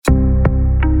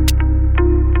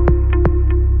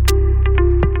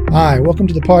Hi, welcome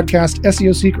to the podcast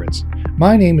SEO Secrets.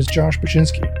 My name is Josh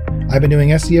Brzezinski. I've been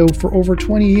doing SEO for over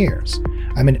 20 years.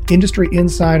 I'm an industry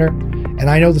insider, and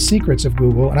I know the secrets of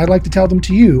Google, and I'd like to tell them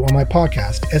to you on my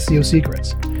podcast, SEO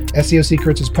Secrets. SEO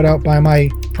Secrets is put out by my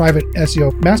private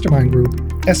SEO mastermind group,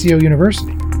 SEO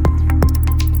University.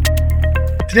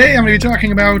 Today, I'm going to be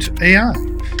talking about AI,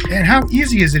 and how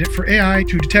easy is it for AI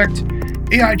to detect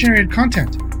AI-generated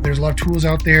content. There's a lot of tools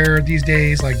out there these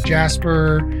days like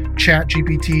Jasper,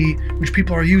 GPT, which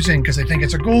people are using because they think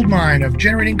it's a gold mine of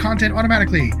generating content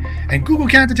automatically, and Google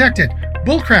can't detect it.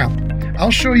 Bullcrap.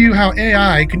 I'll show you how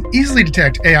AI can easily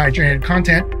detect AI-generated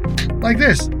content like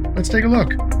this. Let's take a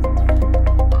look.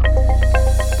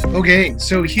 Okay,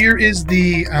 so here is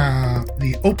the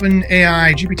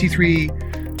OpenAI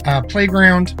GPT-3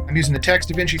 playground. I'm using the Text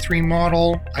DaVinci 3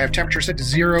 model. I have temperature set to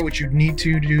 0, which you'd need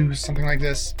to do something like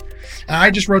this. And I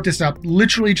just wrote this up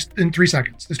literally just in 3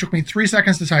 seconds. This took me 3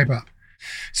 seconds to type up.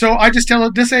 So I just tell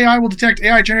it, this AI will detect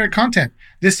AI-generated content.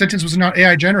 This sentence was not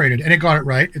AI-generated, and it got it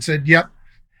right. It said, yep.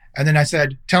 And then I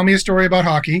said, tell me a story about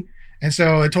hockey. And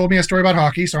so it told me a story about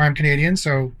hockey. So I'm Canadian,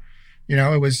 so you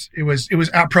know, it was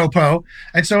apropos.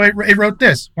 And so it wrote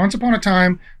this. Once upon a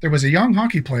time, there was a young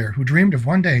hockey player who dreamed of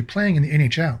one day playing in the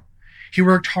NHL. He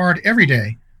worked hard every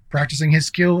day, practicing his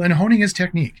skill and honing his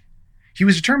technique. He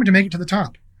was determined to make it to the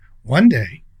top. One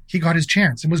day, he got his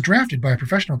chance and was drafted by a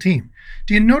professional team.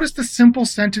 Do you notice the simple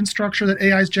sentence structure that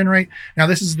AIs generate? Now,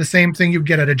 this is the same thing you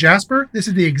get out of Jasper. This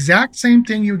is the exact same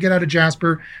thing you get out of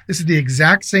Jasper. This is the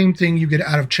exact same thing you get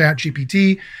out of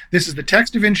GPT. This is the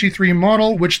Text DaVinci 3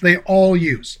 model, which they all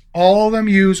use. All of them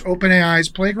use OpenAI's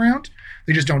playground.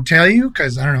 They just don't tell you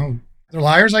because, I don't know, they're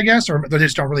liars, I guess, or they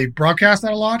just don't really broadcast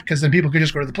that a lot because then people could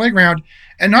just go to the playground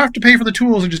and not have to pay for the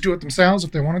tools and just do it themselves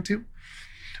if they wanted to.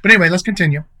 But anyway, let's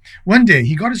continue. One day,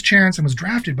 he got his chance and was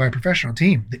drafted by a professional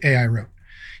team, the AI wrote.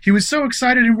 He was so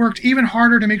excited and worked even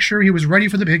harder to make sure he was ready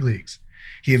for the big leagues.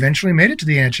 He eventually made it to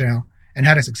the NHL and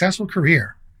had a successful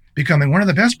career, becoming one of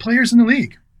the best players in the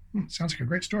league. Sounds like a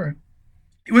great story.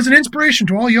 It was an inspiration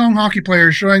to all young hockey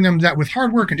players, showing them that with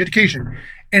hard work and dedication,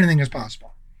 anything is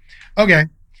possible. Okay,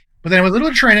 but then with a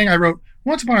little training, I wrote,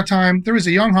 once upon a time, there was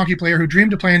a young hockey player who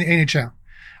dreamed of playing in the NHL.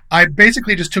 I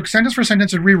basically just took sentence for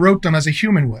sentence and rewrote them as a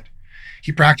human would.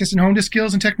 He practiced and honed his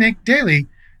skills and technique daily,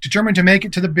 determined to make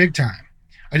it to the big time.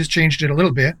 I just changed it a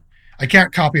little bit. I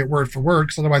can't copy it word for word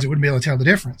because otherwise it wouldn't be able to tell the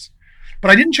difference.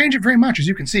 But I didn't change it very much, as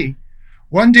you can see.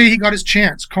 One day he got his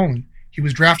chance, He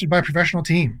was drafted by a professional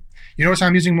team. You notice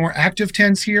I'm using more active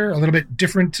tense here, a little bit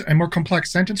different and more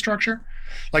complex sentence structure,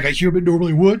 like a human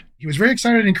normally would. He was very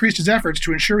excited and increased his efforts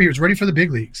to ensure he was ready for the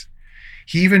big leagues.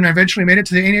 He even eventually made it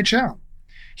to the NHL.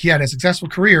 He had a successful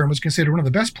career and was considered one of the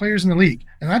best players in the league.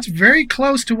 And that's very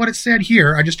close to what it said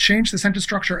here. I just changed the sentence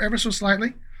structure ever so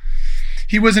slightly.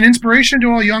 He was an inspiration to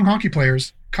all young hockey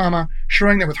players,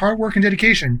 showing that with hard work and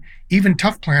dedication, even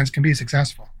tough plans can be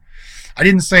successful. I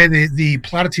didn't say the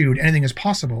platitude, anything is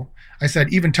possible. I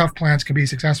said even tough plans can be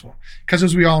successful. Because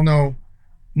as we all know,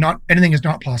 not anything is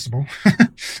not possible.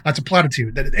 That's a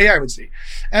platitude that AI would see.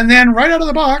 And then right out of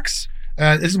the box,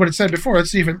 this is what it said before.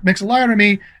 Let's see if it makes a lie out of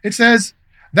me. It says,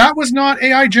 that was not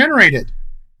AI generated.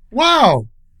 Wow.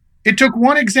 It took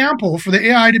one example for the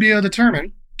AI to be able to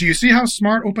determine. Do you see how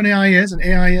smart OpenAI is and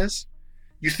AI is?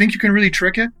 You think you can really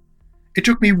trick it? It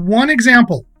took me one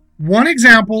example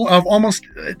of almost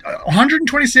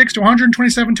 126 to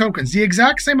 127 tokens, the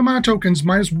exact same amount of tokens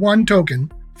minus one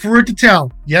token, for it to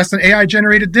tell, yes, an AI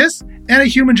generated this and a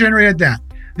human generated that.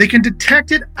 They can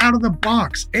detect it out of the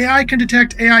box. AI can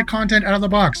detect AI content out of the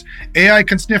box. AI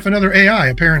can sniff another AI,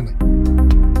 apparently.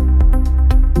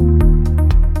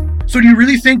 So do you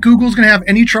really think Google's going to have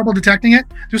any trouble detecting it?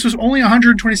 This was only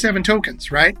 127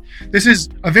 tokens, right? This is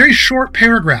a very short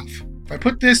paragraph. If I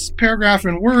put this paragraph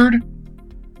in Word,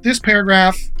 this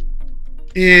paragraph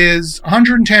is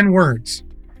 110 words,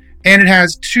 and it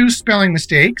has 2 spelling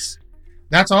mistakes.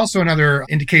 That's also another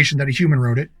indication that a human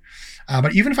wrote it.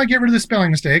 But even if I get rid of the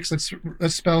spelling mistakes,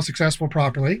 let's spell successful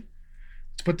properly.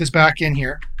 Let's put this back in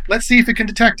here. Let's see if it can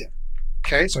detect it.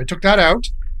 Okay, so I took that out.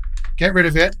 Get rid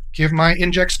of it, give my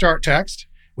inject start text,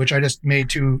 which I just made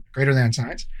 2 greater than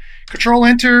signs. Control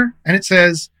Enter, and it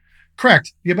says,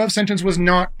 correct, the above sentence was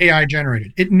not AI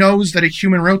generated. It knows that a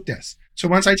human wrote this. So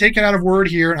once I take it out of Word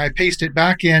here and I paste it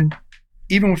back in,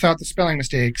 even without the spelling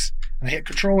mistakes, and I hit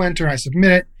Control Enter and I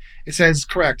submit it, it says,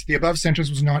 correct, the above sentence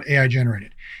was not AI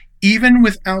generated. Even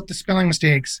without the spelling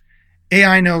mistakes,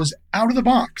 AI knows out of the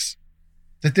box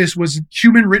that this was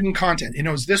human written content. It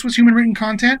knows this was human written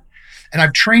content, and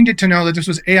I've trained it to know that this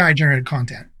was AI generated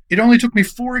content. It only took me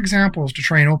 4 examples to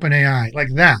train OpenAI like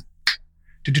that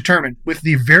to determine with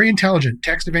the very intelligent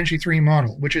Text DaVinci 3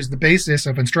 model, which is the basis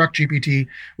of InstructGPT,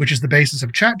 which is the basis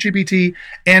of ChatGPT,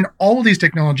 and all of these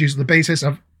technologies are the basis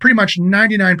of pretty much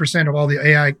 99% of all the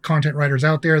AI content writers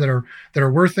out there that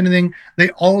are worth anything. They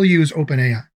all use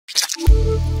OpenAI.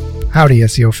 Howdy,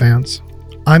 SEO fans.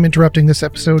 I'm interrupting this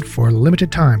episode for a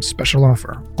limited time special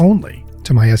offer only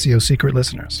to my SEO secret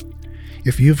listeners.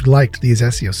 If you've liked these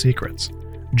SEO secrets,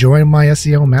 join my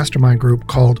SEO mastermind group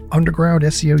called Underground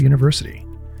SEO University,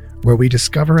 where we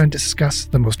discover and discuss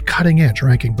the most cutting-edge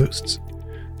ranking boosts.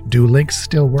 Do links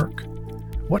still work?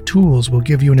 What tools will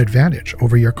give you an advantage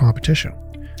over your competition?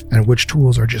 And which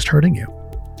tools are just hurting you?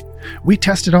 We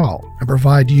test it all and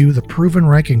provide you the proven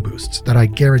ranking boosts that I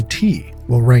guarantee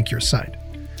will rank your site.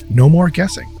 No more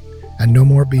guessing and no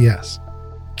more BS.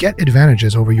 Get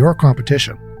advantages over your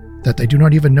competition that they do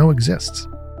not even know exists.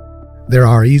 There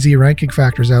are easy ranking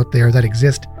factors out there that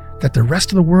exist that the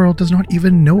rest of the world does not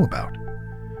even know about.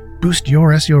 Boost your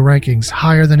SEO rankings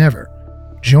higher than ever.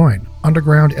 Join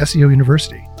Underground SEO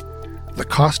University. The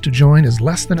cost to join is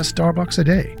less than a Starbucks a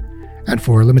day, and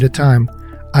for a limited time,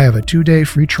 I have a 2-day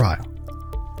free trial.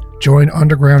 Join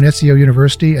Underground SEO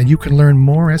University and you can learn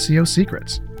more SEO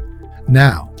secrets.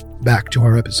 Now, back to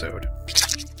our episode.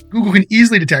 Google can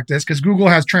easily detect this because Google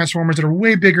has transformers that are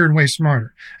way bigger and way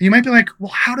smarter. And you might be like,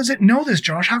 well, how does it know this,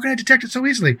 Josh? How can I detect it so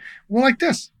easily? Well, like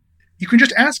this. You can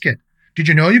just ask it. Did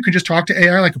you know you can just talk to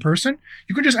AI like a person?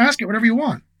 You can just ask it whatever you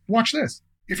want. Watch this.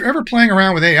 If you're ever playing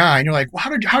around with AI and you're like, well,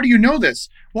 how do you know this?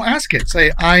 Well, ask it.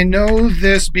 Say, I know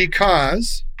this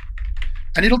because,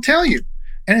 and it'll tell you.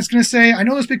 And it's going to say, I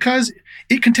know this because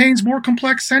it contains more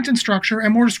complex sentence structure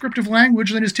and more descriptive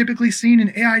language than is typically seen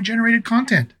in AI-generated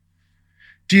content.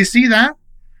 Do you see that?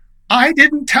 I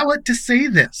didn't tell it to say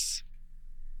this.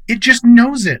 It just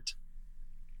knows it.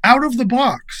 Out of the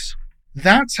box.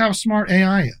 That's how smart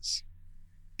AI is.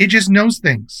 It just knows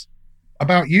things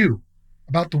about you,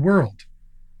 about the world,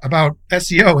 about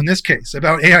SEO in this case,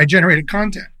 about AI-generated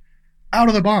content, out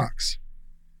of the box.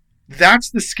 That's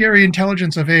the scary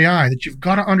intelligence of AI that you've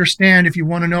got to understand if you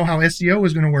want to know how SEO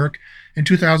is going to work in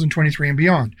 2023 and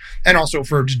beyond. And also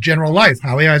for general life,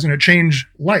 how AI is going to change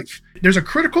life. There's a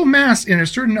critical mass in a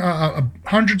certain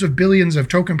hundreds of billions of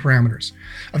token parameters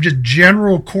of just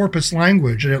general corpus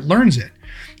language, and it learns it.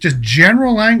 Just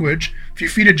general language. If you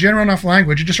feed it general enough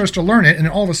language, it just starts to learn it, and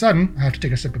then all of a sudden, I have to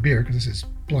take a sip of beer because this is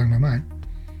blowing my mind.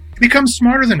 It becomes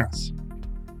smarter than us.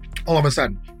 All of a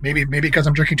sudden. Maybe because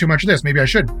I'm drinking too much of this. Maybe I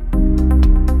should.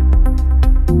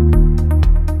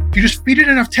 If you just feed it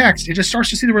enough text, it just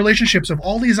starts to see the relationships of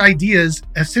all these ideas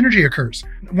as synergy occurs.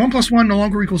 1 + 1 no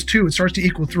longer equals 2. It starts to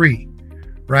equal 3,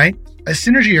 right? As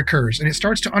synergy occurs, and it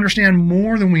starts to understand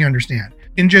more than we understand.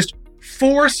 In just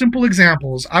 4 simple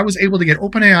examples, I was able to get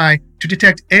OpenAI to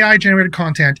detect AI-generated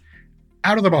content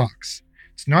out of the box.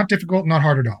 It's not difficult, not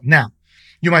hard at all. Now,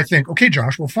 you might think, okay,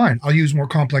 Josh, well, fine. I'll use more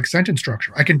complex sentence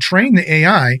structure. I can train the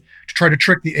AI to try to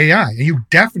trick the AI, and you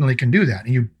definitely can do that,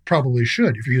 and you probably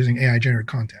should if you're using AI-generated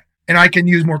content. And I can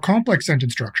use more complex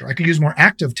sentence structure. I can use more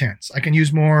active tense. I can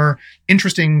use more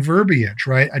interesting verbiage,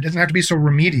 right? It doesn't have to be so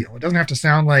remedial. It doesn't have to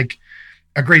sound like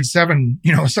a grade 7,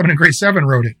 someone in grade 7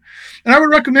 wrote it. And I would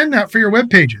recommend that for your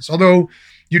web pages, although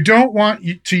you don't want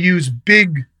to use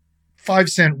big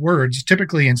 5-cent words,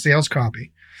 typically in sales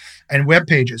copy and web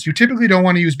pages. You typically don't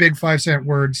want to use big 5-cent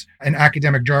words and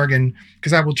academic jargon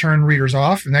because that will turn readers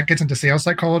off. And that gets into sales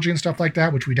psychology and stuff like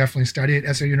that, which we definitely study at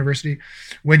SEO University.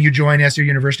 When you join SEO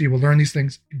University, you will learn these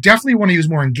things. You definitely want to use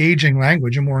more engaging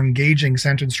language and more engaging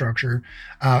sentence structure.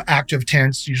 Active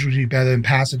tense usually better than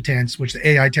passive tense, which the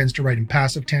AI tends to write in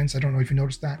passive tense. I don't know if you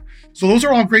noticed that. So those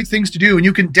are all great things to do. And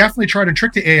you can definitely try to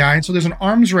trick the AI. And so there's an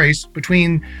arms race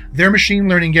between their machine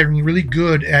learning getting really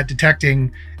good at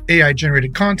detecting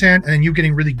AI-generated content, and then you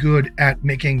getting really good at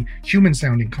making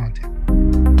human-sounding content.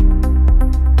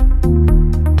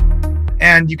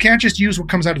 And you can't just use what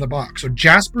comes out of the box. So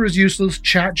Jasper is useless,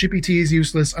 ChatGPT is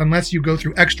useless unless you go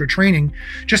through extra training.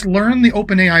 Just learn the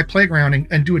OpenAI playground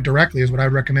and do it directly is what I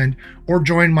would recommend. Or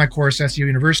join my course, SEO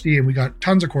University, and we got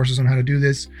tons of courses on how to do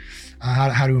this,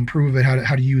 how to improve it,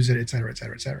 how to use it, et cetera, et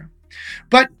cetera, et cetera.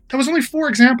 But that was only 4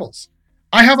 examples.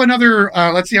 I have another,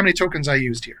 let's see how many tokens I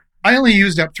used here. I only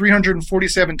used up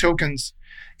 347 tokens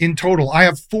in total. I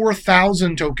have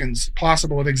 4,000 tokens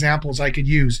possible of examples I could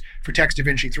use for Text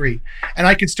DaVinci 3. And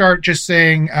I could start just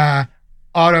saying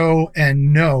auto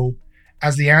and no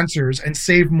as the answers and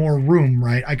save more room,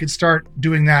 right? I could start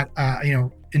doing that,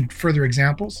 in further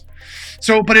examples.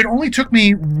 So, but it only took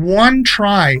me 1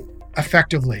 try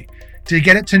effectively to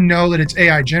get it to know that it's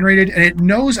AI generated, and it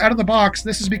knows out of the box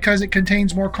this is because it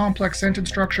contains more complex sentence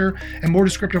structure and more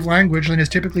descriptive language than is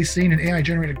typically seen in AI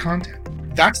generated content.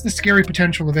 That's the scary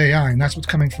potential of AI, and that's what's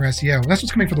coming for SEO. That's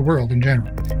what's coming for the world in general.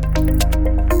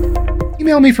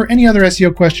 Email me for any other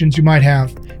SEO questions you might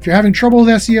have. If you're having trouble with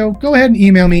SEO, go ahead and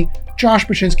email me,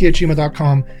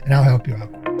 joshpaczynski@gmail.com, and I'll help you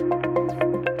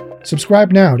out.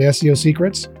 Subscribe now to SEO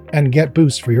Secrets and get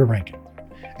boosts for your ranking.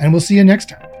 And we'll see you next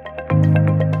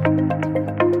time.